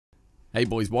Hey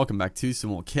boys, welcome back to some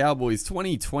more Cowboys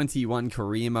 2021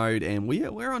 career mode, and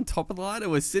we're on top of the ladder.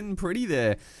 We're sitting pretty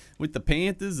there with the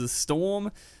Panthers, the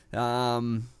Storm.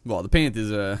 Well, the Panthers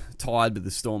are tied, but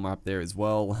the Storm are up there as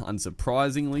well,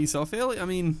 unsurprisingly. So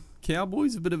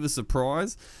Cowboys a bit of a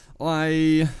surprise.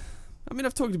 I've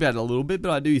talked about it a little bit,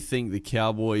 but I do think the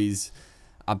Cowboys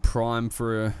are primed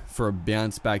for a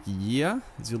bounce back year.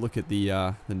 As you look at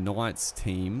the Knights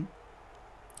team,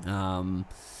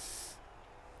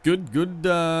 Good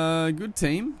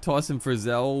team. Tyson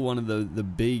Frizzell, one of the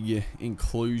big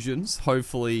inclusions.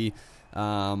 Hopefully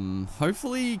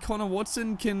Connor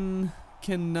Watson can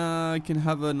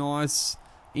have a nice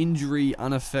injury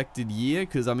unaffected year,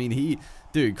 because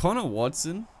Connor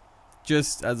Watson,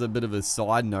 just as a bit of a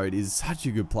side note, is such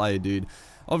a good player, dude.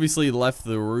 Obviously left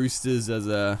the Roosters as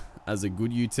a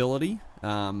good utility.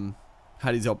 Had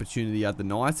his opportunity at the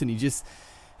Knights, and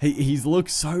he's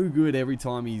looked so good every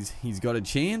time he's got a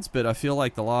chance, but I feel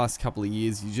like the last couple of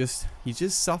years he just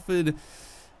suffered,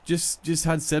 just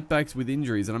had setbacks with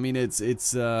injuries, and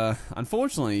it's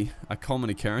unfortunately a common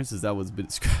occurrence, as that was a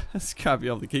bit scrappy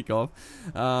off the kickoff,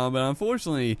 but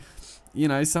unfortunately,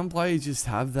 some players just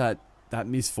have that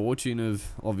misfortune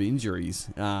of injuries.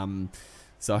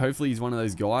 So hopefully he's one of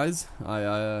those guys.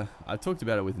 I talked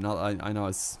about it with another. I know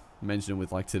I mentioned it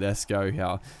with like Tedesco,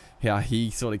 how he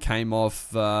sort of came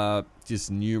off just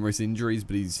numerous injuries,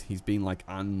 but he's been like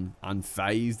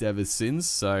unfazed ever since.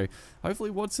 So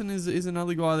hopefully Watson is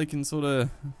another guy that can sort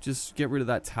of just get rid of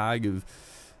that tag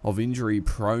of injury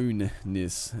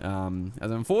proneness. And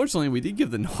unfortunately, we did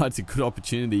give the Knights a good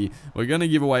opportunity. We're going to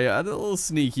give away a little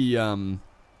sneaky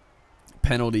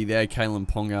penalty there. Kalen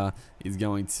Ponga is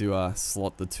going to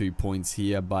slot the 2 points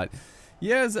here, but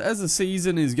yeah, as the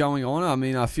season is going on,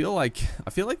 I feel like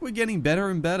we're getting better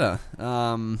and better.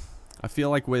 I feel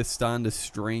like we're starting to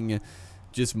string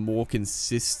just more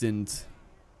consistent,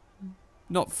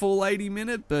 not full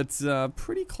 80-minute, but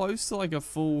pretty close to like a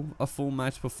full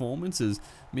match performance, as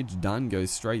Mitch Dunn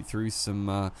goes straight through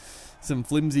some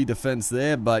flimsy defense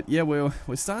there. But yeah, we're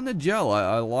starting to gel.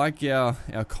 I like our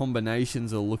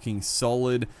combinations are looking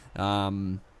solid.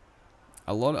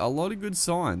 A lot of good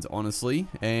signs, honestly,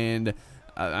 and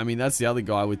that's the other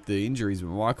guy with the injuries,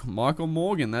 Michael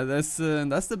Morgan. That's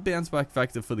the bounce back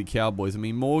factor for the Cowboys.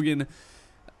 Morgan,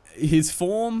 his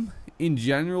form in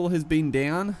general has been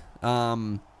down,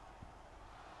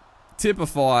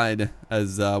 typified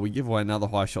as we give away another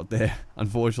high shot there.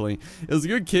 Unfortunately, it was a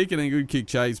good kick and a good kick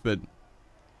chase, but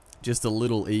just a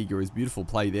little eager. His beautiful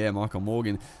play there. Michael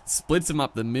Morgan splits him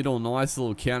up the middle. Nice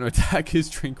little counter-attack. His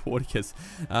Drinkwater gets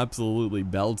absolutely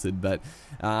belted. But,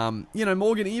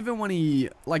 Morgan, even when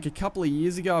like a couple of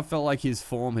years ago, I felt like his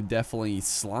form had definitely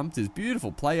slumped. His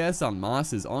beautiful play. Esson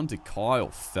Masters onto Kyle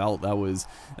Felt. That was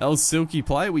silky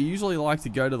play. We usually like to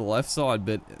go to the left side,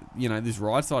 but, this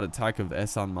right side attack of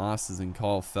Esson Masters and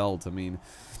Kyle Felt,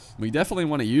 we definitely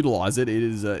want to utilize it. It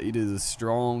is a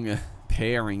strong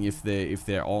pairing if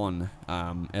they're on.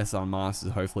 Esson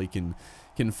Masters hopefully can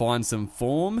find some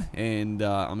form, and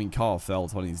Kyle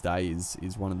Felt on his day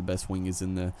is one of the best wingers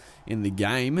in the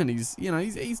game, and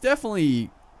he's definitely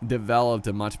developed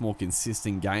a much more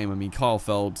consistent game. Kyle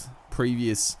Felt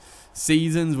previous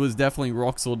seasons was definitely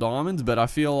rocks or diamonds, but I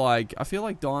feel like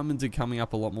diamonds are coming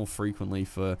up a lot more frequently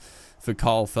for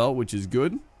Kyle Felt, which is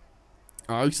good.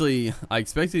 I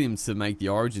expected him to make the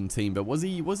Origin team, but was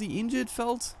he injured,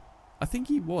 Felt? I think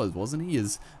he wasn't he?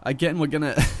 Again, we're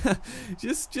gonna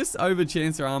just over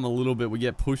chance our arm a little bit. We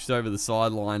get pushed over the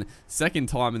sideline second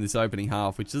time in this opening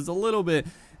half, which is a little bit.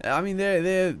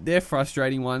 They're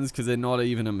frustrating ones because they're not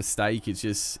even a mistake. It's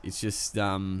just just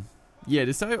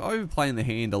overplaying the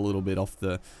hand a little bit off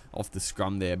the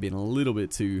scrum there, being a little bit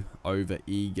too over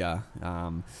eager.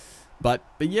 But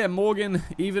yeah, Morgan,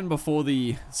 even before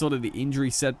the injury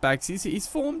setbacks, his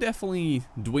form definitely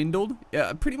dwindled.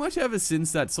 Pretty much ever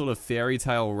since that sort of fairy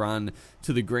tale run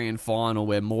to the grand final,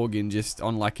 where Morgan just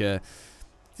on like a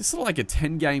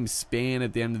 10-game span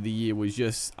at the end of the year was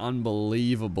just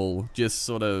unbelievable. Just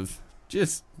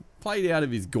played out of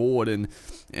his gourd,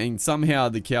 and somehow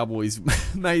the Cowboys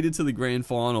made it to the grand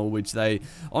final, which they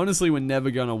honestly were never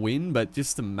going to win, but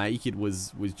just to make it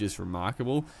was just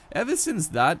remarkable. Ever since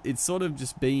that, it's sort of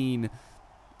just been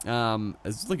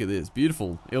look at this,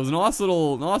 beautiful. It was a nice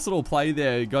little play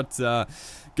there. Got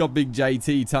big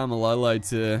JT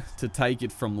Tamalolo to take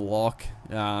it from lock,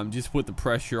 just put the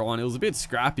pressure on. It was a bit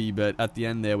scrappy, but at the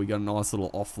end there we got a nice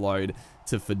little offload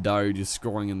to Fado, just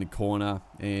scoring in the corner,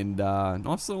 and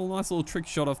nice little trick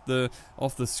shot off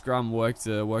the scrum worked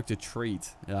a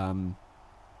treat.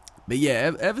 But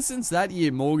yeah, ever since that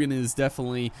year, Morgan is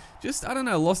definitely just, I don't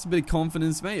know, lost a bit of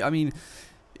confidence. Mate,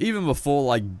 even before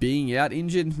like being out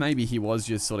injured, maybe he was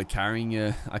just sort of carrying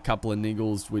a couple of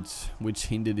niggles which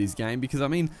hindered his game. Because I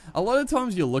mean, a lot of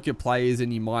times you look at players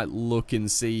and you might look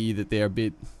and see that they're a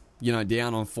bit, you know,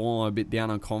 down on form, a bit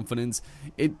down on confidence.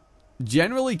 It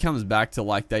generally comes back to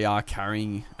like they are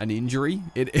carrying an injury.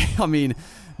 I mean,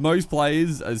 most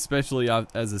players, especially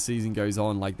as the season goes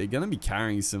on, like they're going to be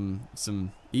carrying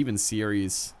some even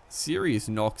serious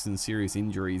knocks and serious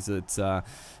injuries that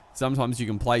sometimes you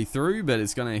can play through, but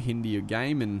it's going to hinder your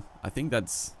game. And I think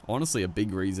that's honestly a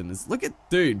big reason. Is look at,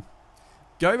 dude,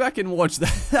 go back and watch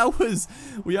that.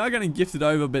 We are going to gift it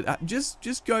over, but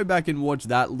just go back and watch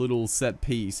that little set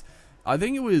piece. I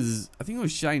think it was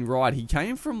Shane Wright. He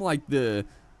came from like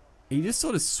he just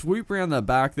sort of swooped around the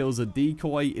back. There was a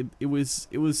decoy. It was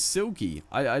silky.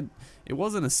 It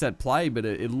wasn't a set play, but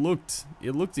it looked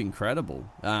incredible.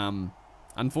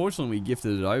 Unfortunately, we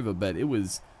gifted it over, but it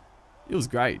was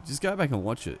great. Just go back and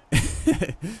watch it.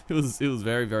 it was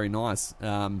very, very nice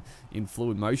in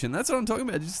fluid motion. That's what I'm talking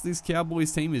about. Just this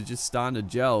Cowboys team is just starting to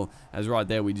gel. As right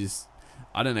there,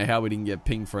 I don't know how we didn't get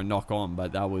pinged for a knock on,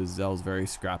 but that was very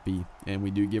scrappy, and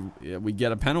we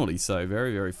get a penalty. So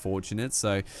very, very fortunate.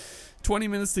 So 20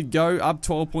 minutes to go, up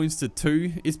 12 points to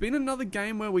 2. It's been another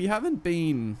game where we haven't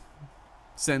been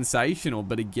sensational,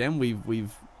 but again we've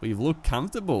looked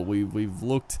comfortable. We've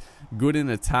looked good in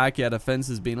attack. Our defense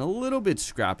has been a little bit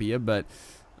scrappier, but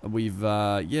we've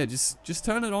just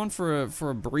turn it on for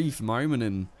a brief moment,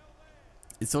 and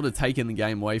it's sort of taken the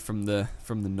game away from the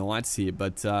Knights here.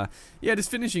 But yeah,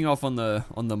 just finishing off on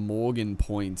the Morgan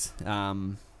point.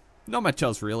 Not much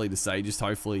else really to say. Just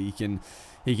hopefully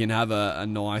he can have a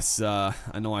nice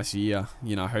year.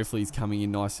 You know, hopefully he's coming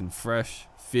in nice and fresh,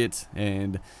 fit,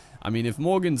 and I mean, if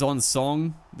Morgan's on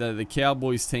song, the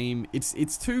Cowboys team,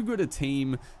 it's too good a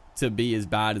team to be as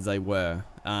bad as they were.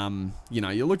 You know,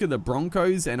 you look at the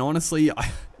Broncos, and honestly,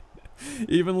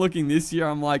 even looking this year,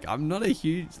 I'm not a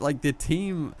huge, like, the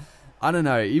team, I don't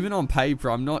know, even on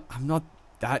paper, I'm not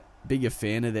that big a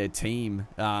fan of their team.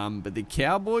 But the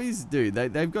Cowboys, dude,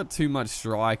 they've got too much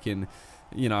strike, and,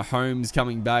 you know, Holmes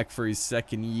coming back for his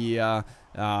second year,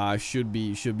 should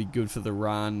be good for the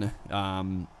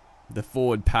run. The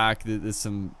forward pack, there's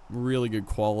some really good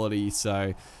quality,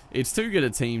 so it's too good a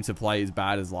team to play as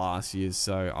bad as last year.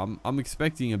 So I'm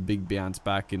expecting a big bounce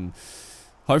back, and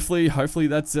hopefully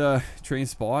that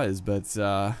transpires.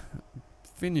 But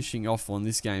finishing off on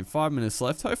this game, 5 minutes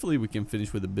left. Hopefully we can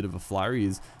finish with a bit of a flurry.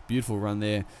 Is beautiful run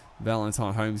there.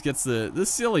 Valentine Holmes gets the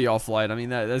silly offload. I mean,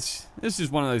 that's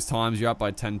just one of those times you're up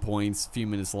by 10 points, few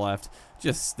minutes left,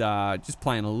 just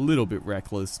playing a little bit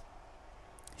reckless.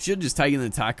 Should have just taken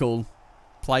the tackle,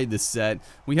 played the set.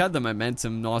 We had the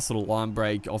momentum, nice little line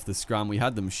break off the scrum. We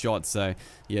had them shot, so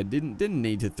yeah, didn't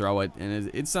need to throw it.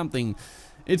 And it's something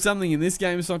in this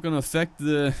game. It's not going to affect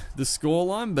the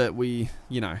scoreline, but we,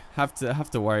 you know, have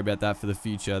to worry about that for the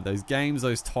future. Those games,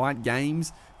 those tight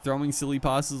games, throwing silly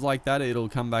passes like that, it'll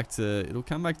come back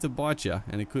to bite you,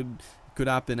 and it could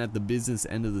happen at the business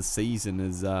end of the season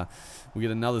as we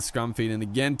get another scrum feed, and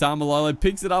again Tamalolo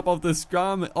picks it up off the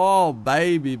scrum. Oh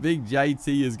baby, big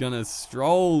JT is gonna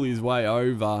stroll his way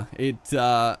over it.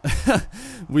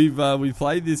 We've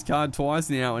played this card twice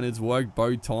now, and it's worked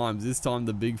both times. This time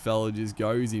the big fella just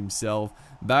goes himself,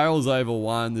 barrels over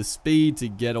one, the speed to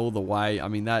get all the way. I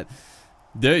mean, that,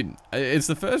 dude, it's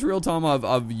the first real time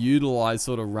I've utilized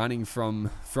sort of running from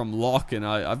lock, and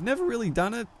I've never really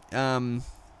done it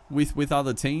with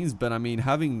other teams, but I mean,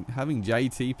 having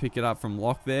JT pick it up from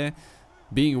lock there,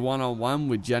 being one-on-one,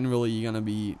 with generally you're going to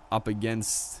be up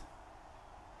against,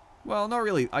 well, not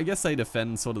really, I guess they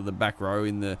defend sort of the back row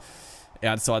in the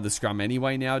outside the scrum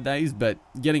anyway nowadays, but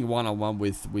getting one-on-one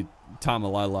with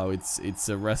Tamalolo, it's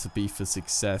a recipe for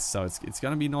success. So it's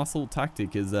going to be a nice little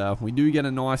tactic, as we do get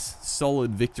a nice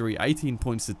solid victory, 18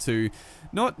 points to 2.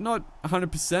 Not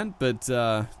 100%, but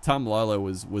Tamalolo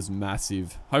was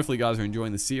massive. Hopefully you guys are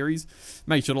enjoying the series.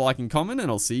 Make sure to like and comment,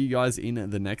 and I'll see you guys in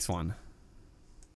the next one.